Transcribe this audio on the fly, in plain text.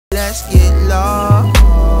Let's get lost.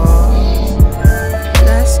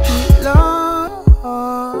 Let's get lost.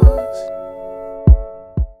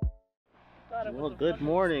 Well, good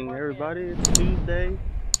morning, everybody. It's Tuesday.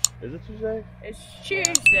 Is it Tuesday? It's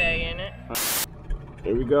Tuesday, isn't it?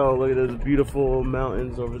 Here we go. Look at those beautiful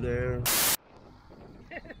mountains over there.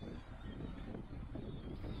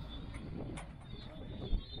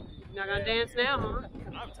 Not gonna dance now, huh?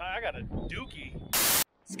 I'm tired. I got a dookie.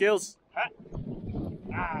 Skills. Ha.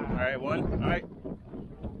 Ah. All right, one. All right.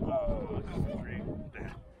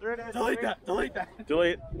 Delete that. Delete that.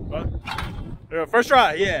 Delete. First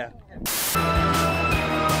try. Yeah.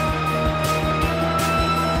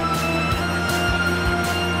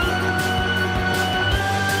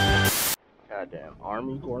 Goddamn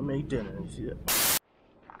Army gourmet dinner. You see that?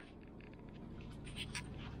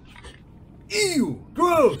 Ew!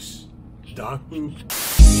 Gross! Dog food.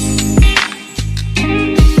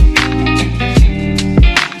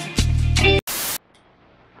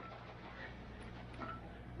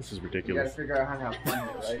 This is ridiculous. You gotta figure out how to have fun,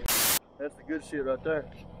 right? That's the good shit right there.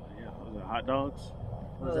 Yeah, those are hot dogs.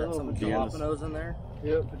 What is that? Some jalapenos in there?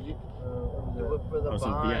 Yep. Do it for the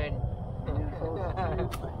vine.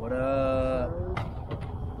 What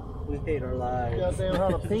we hate our lives. Goddamn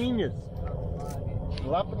jalapenos.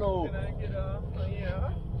 Jalapeno.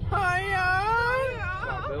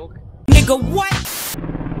 Milk. Nigga, what?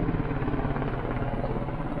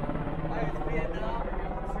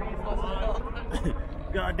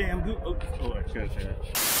 Goddamn good. Oh, I can't say that.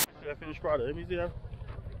 Did I finish product? Let me see that.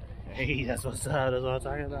 Hey, that's what's up. That's what I'm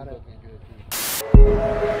talking about.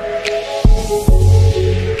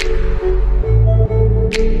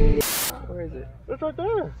 Where is it? It's right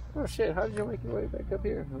there. Oh shit, how did you make your way back up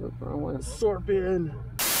here? I looked the wrong way. Sort bin.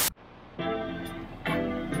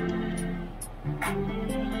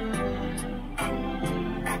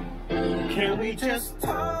 Can we just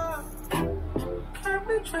talk? Can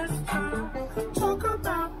we just talk? Talk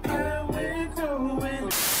about where we're going.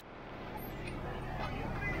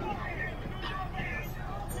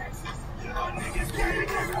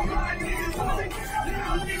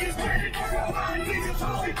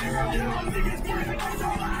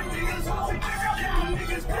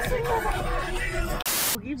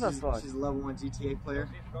 She's a level 1 GTA player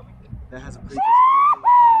that has a previous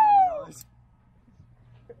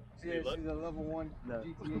 $1 million. She's a level 1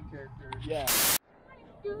 GTA character. Yeah.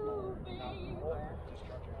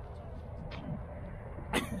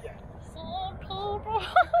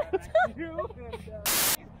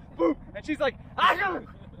 Boom! And she's like, I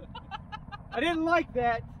didn't like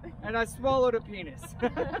that, and I swallowed a penis.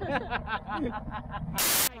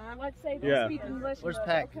 Let's say Yeah. speak English. Where's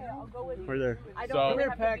Pack? Okay, I'll go with Right there. I So, don't really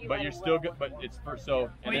have to be but you're still good. But it's for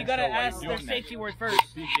so. Well, you gotta ask their safety word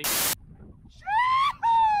first.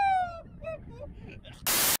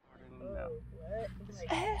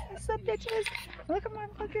 What's up, bitches? Look at my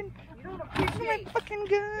fucking,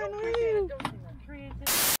 gun. Woo.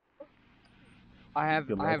 I have.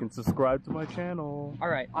 And subscribe to my channel. All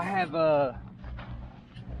right, I have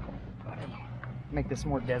make this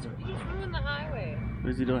more desert. You just ruined the highway. What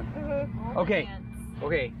is he doing? Okay.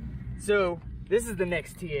 Okay, so this is the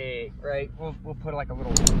next TAA, right? We'll put like a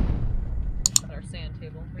little. Our sand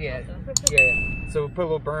table. Yeah. So we'll put a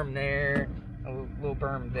little berm there, a little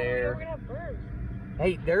berm there. We're gonna have birds.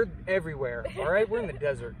 Hey, they're everywhere. All right, we're in the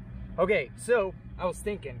desert. Okay, so I was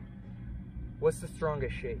thinking, what's the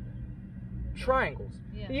strongest shape? Triangles.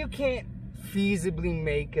 Yeah. You can't feasibly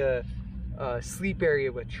make a sleep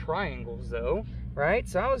area with triangles, though, right?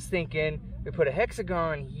 So I was thinking we put a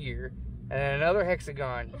hexagon here and another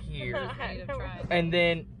hexagon here, and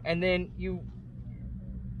then you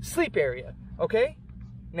sleep area. Okay?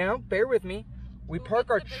 Now bear with me. We park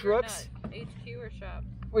our trucks. HQ or shop?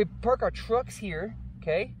 We park our trucks here,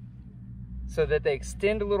 okay? So that they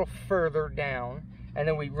extend a little further down, and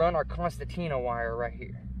then we run our concertina wire right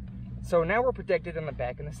here. So now we're protected on the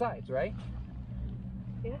back and the sides, right?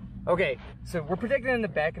 Yeah. Okay, so we're protected in the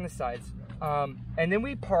back and the sides. And then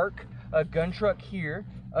we park a gun truck here,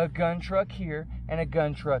 a gun truck here, and a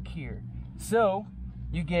gun truck here. So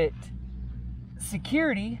you get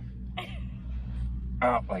security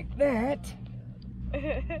out like that,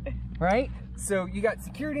 right? So you got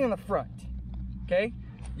security on the front, okay?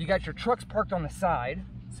 You got your trucks parked on the side,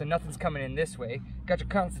 so nothing's coming in this way. Got your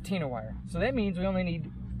concertina wire. So that means we only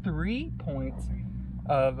need 3 points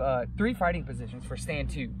of 3 fighting positions for stand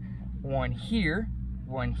 2. 1 here,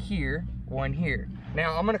 1 here, 1 here.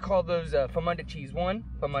 Now I'm gonna call those Famunda Cheese 1,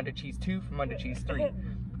 Famunda Cheese 2, Famunda Cheese 3,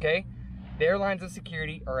 okay? Their lines of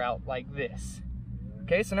security are out like this.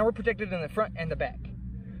 Okay, so now we're protected in the front and the back.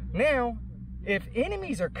 Now, if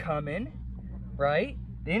enemies are coming, right,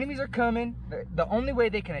 The enemies are coming. The only way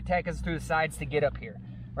they can attack us is through the sides to get up here,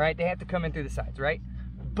 right? They have to come in through the sides, right?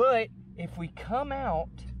 But if we come out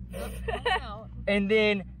and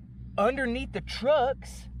then underneath the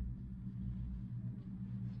trucks,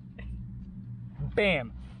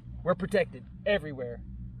 bam, we're protected everywhere.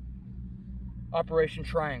 Operation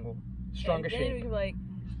Triangle, strongest And then we shape. can be like,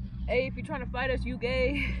 hey, if you're trying to fight us, you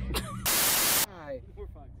gay. Alright.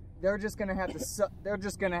 They're just gonna have to suck. They're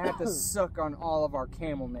just gonna have to suck on all of our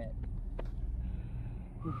camel net.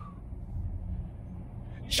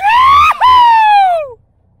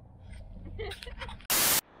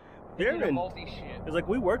 They're in. It's like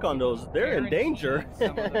we work on those. They're in danger.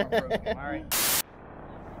 Some of them are broken. All right.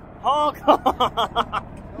 Honk! Honk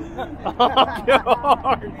your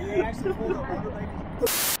horn.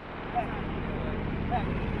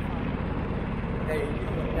 Hey,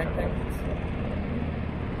 backpack.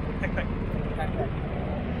 Backpack.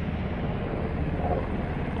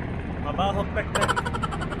 Mabaho backpack.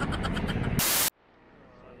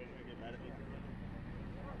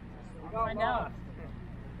 I know.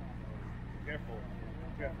 Careful.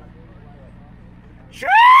 Careful.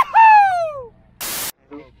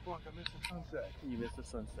 Fuck, I missed the sunset. You missed the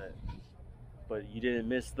sunset. But you didn't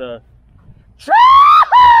miss the.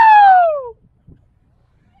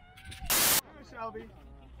 Shelby.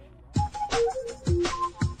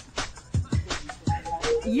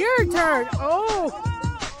 Your turn. Oh.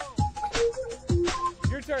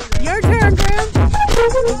 Your turn, Graham. Your turn, Graham.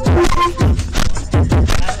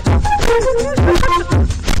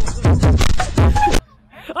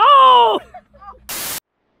 Oh!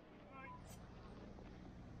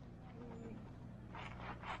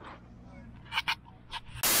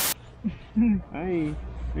 Hey,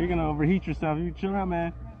 you're gonna overheat yourself. You chill out,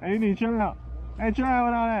 man. Hey, you need to chill out. Hey, chill out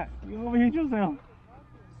with all that. You overheat yourself.